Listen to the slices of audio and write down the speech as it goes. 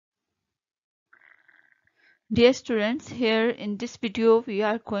Dear students, here in this video we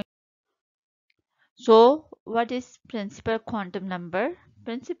are going. So what is principal quantum number?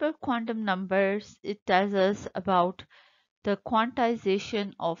 Principal quantum numbers, it tells us about the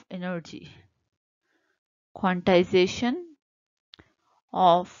quantization of energy. Quantization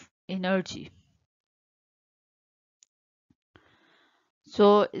of energy.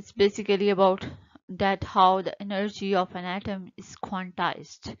 So it's basically about that how the energy of an atom is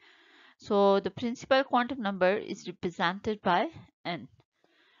quantized. So the principal quantum number is represented by n.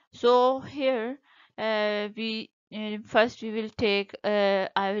 So here we first we will take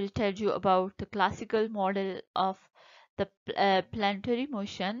I will tell you about the classical model of the planetary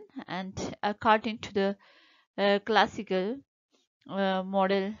motion, and according to the classical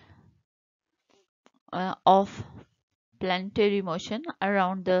model of planetary motion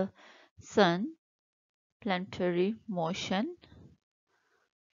around the sun, planetary motion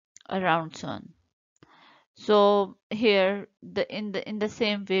around sun. So here in the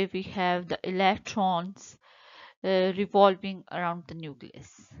same way we have the electrons revolving around the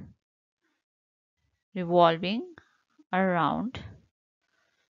nucleus, revolving around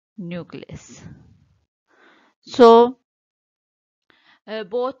nucleus. So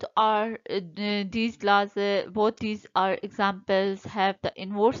both are these laws, both these are examples have the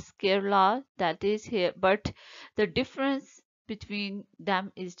inverse square law that is here, but the difference between them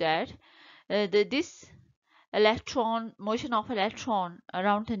is that this electron motion of electron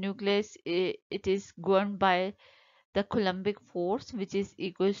around the nucleus, it is governed by the Coulombic force, which is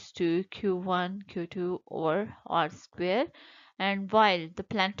equals to q1 q2 over r square, and while the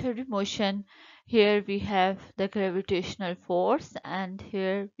planetary motion, here we have the gravitational force and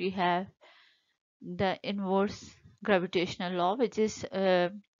here we have the inverse gravitational law, which is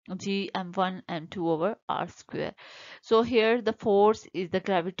g m1 m2 over r square. So here the force is the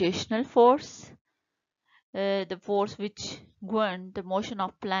gravitational force, the force which govern the motion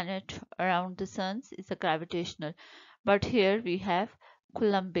of planet around the suns is a gravitational, but here we have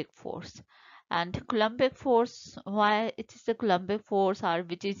Coulombic force. And Coulombic force, why it is the Coulombic force, or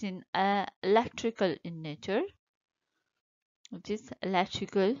which is in electrical in nature, which is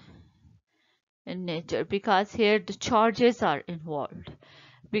electrical in nature, because here the charges are involved,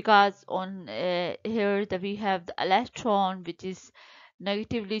 because on here we have the electron which is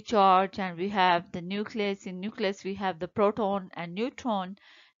negatively charged, and we have the nucleus. In nucleus we have the proton and neutron.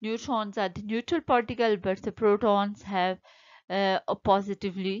 Neutrons are the neutral particle, but the protons have a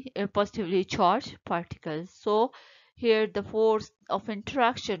positively charged particles. So here the force of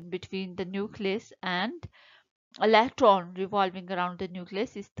interaction between the nucleus and electron revolving around the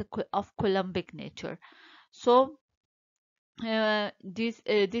nucleus is of Coulombic nature. So this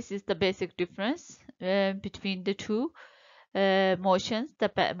is the basic difference between the two motions,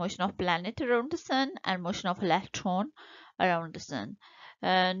 the motion of planet around the sun and motion of electron around the sun.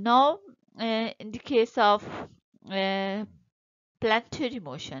 Now in the case of uh, planetary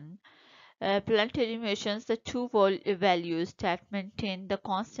motion, planetary motions, the two values that maintain the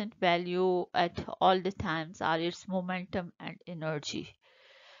constant value at all the times are its momentum and energy.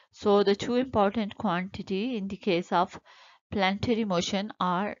 So the two important quantity in the case of planetary motion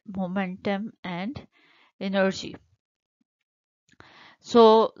are momentum and energy.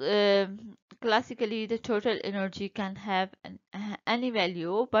 So classically the total energy can have any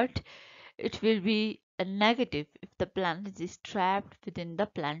value, but it will be a negative if the planet is trapped within the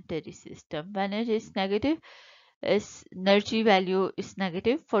planetary system. When it is negative, its energy value is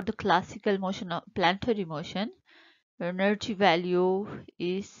negative. For the classical motion of planetary motion, energy value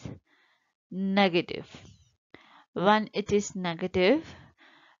is negative. When it is negative,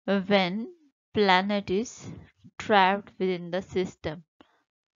 when planet is trapped within the system,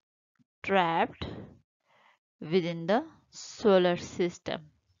 trapped within the solar system.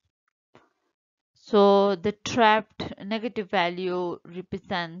 So the trapped negative value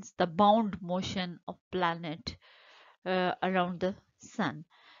represents the bound motion of planet around the sun.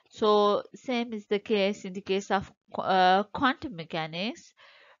 So same is the case in the case of quantum mechanics.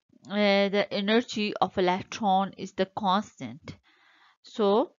 The energy of electron is the constant.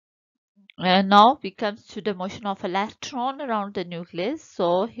 So now we come to the motion of electron around the nucleus.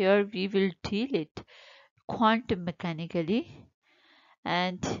 So here we will deal it quantum mechanically,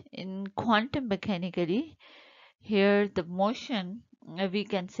 and in quantum mechanically, here the motion, we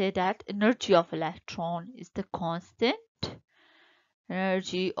can say that energy of electron is the constant.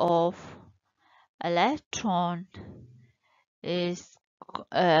 Energy of electron is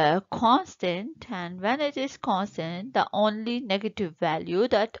constant, and when it is constant, the only negative value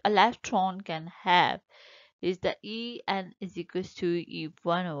that electron can have is the E, n is equals to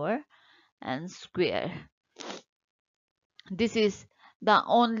E1 over n square. This is the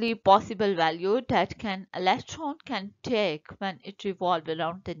only possible value that can electron can take when it revolves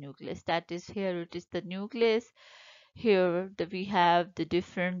around the nucleus. That is, here it is the nucleus. Here we have the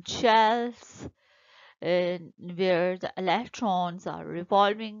different shells where the electrons are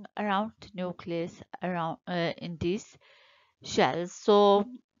revolving around the nucleus around in these shells. So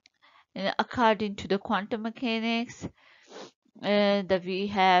according to the quantum mechanics, that we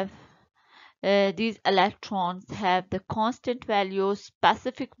have these electrons have the constant value,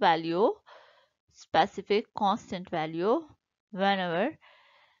 specific constant value whenever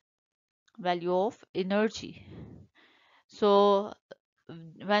value of energy. So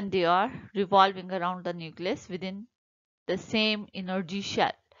when they are revolving around the nucleus within the same energy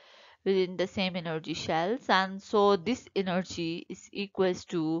shell, and so this energy is equals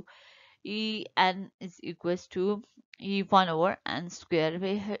to En is equals to E1 over n square,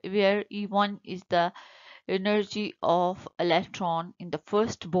 where E1 is the energy of electron in the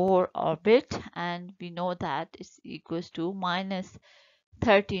first Bohr orbit, and we know that it's equals to minus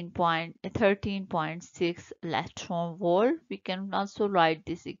 13.6 electron volt. We can also write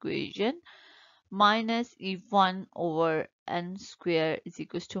this equation minus E1 over n square is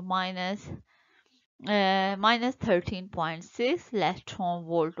equals to minus 13.6 electron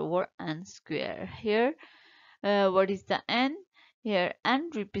volt over n square. Here, what is the n? Here, n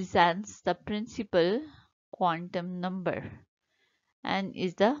represents the principal quantum number. N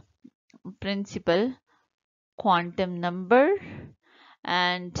is the principal quantum number,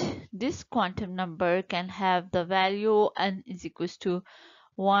 and this quantum number can have the value n is equals to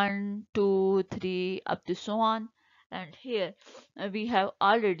 1, 2, 3 up to so on. And here we have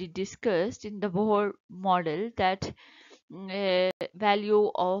already discussed in the Bohr model that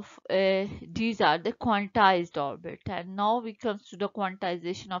value of these are the quantized orbit. And now we come to the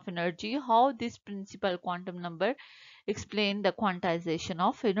quantization of energy, how this principal quantum number explain the quantization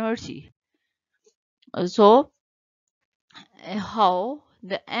of energy. So how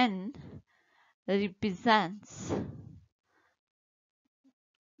the n represents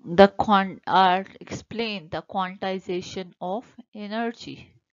the explain the quantization of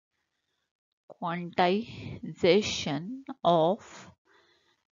energy. Quantization of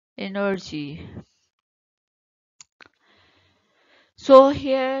energy. So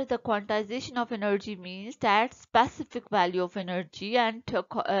here the quantization of energy means that specific value of energy, and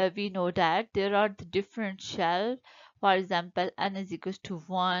we know that there are the different shell. For example, n is equals to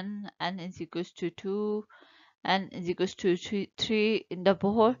 1, n is equals to 2, n is equals to 3 in the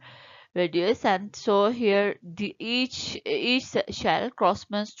Bohr radius, and so here the each shell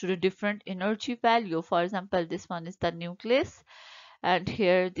corresponds to the different energy value. For example, this one is the nucleus, and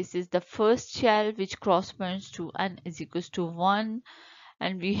here this is the first shell which corresponds to n is equals to 1,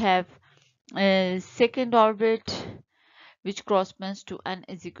 and we have a second orbit which corresponds to n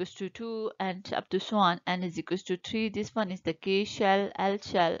is equals to 2, and up to so on n is equals to 3. This one is the k shell, l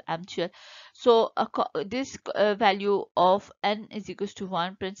shell, m shell. So this value of n is equals to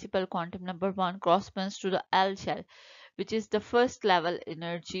 1, principal quantum number 1, corresponds to the l shell, which is the first level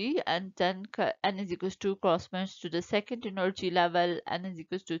energy, and then n is equals to corresponds to the second energy level, n is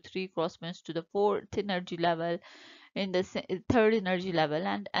equals to 3 corresponds to the fourth energy level, in the third energy level,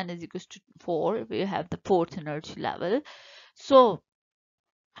 and n is equals to 4 we have the fourth energy level. So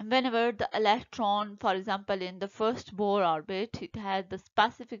whenever the electron, for example in the first Bohr orbit, it has the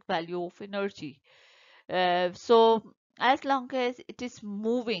specific value of energy. So as long as it is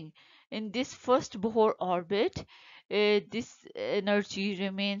moving in this first Bohr orbit, this energy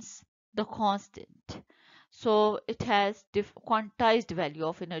remains the constant. So it has quantized value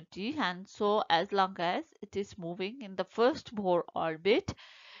of energy, and so as long as it is moving in the first Bohr orbit,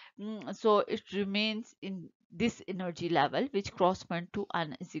 so it remains in this energy level which corresponds to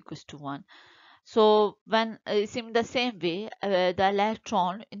n is equals to 1. So when it's in the same way, the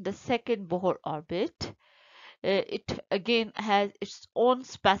electron in the second Bohr orbit, it again has its own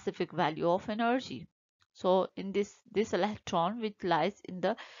specific value of energy. So in this electron which lies in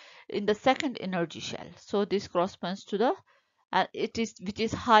the second energy shell, so this corresponds to the it is which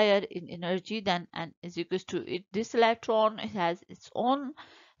is higher in energy than n is equals to it. This electron has its own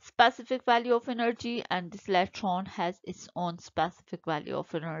specific value of energy, and this electron has its own specific value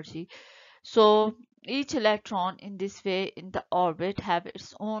of energy. So each electron in this way in the orbit have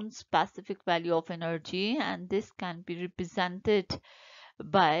its own specific value of energy, and this can be represented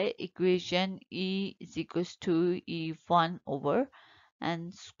by equation E is equals to E1 over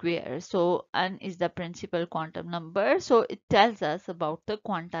n square. So n is the principal quantum number, so it tells us about the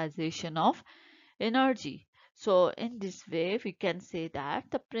quantization of energy. So in this way we can say that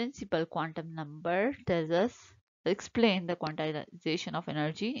the principal quantum number tells us explain the quantization of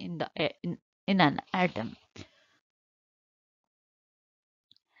energy in in an atom.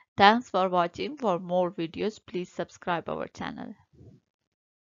 Thanks for watching. For more videos, please subscribe our channel.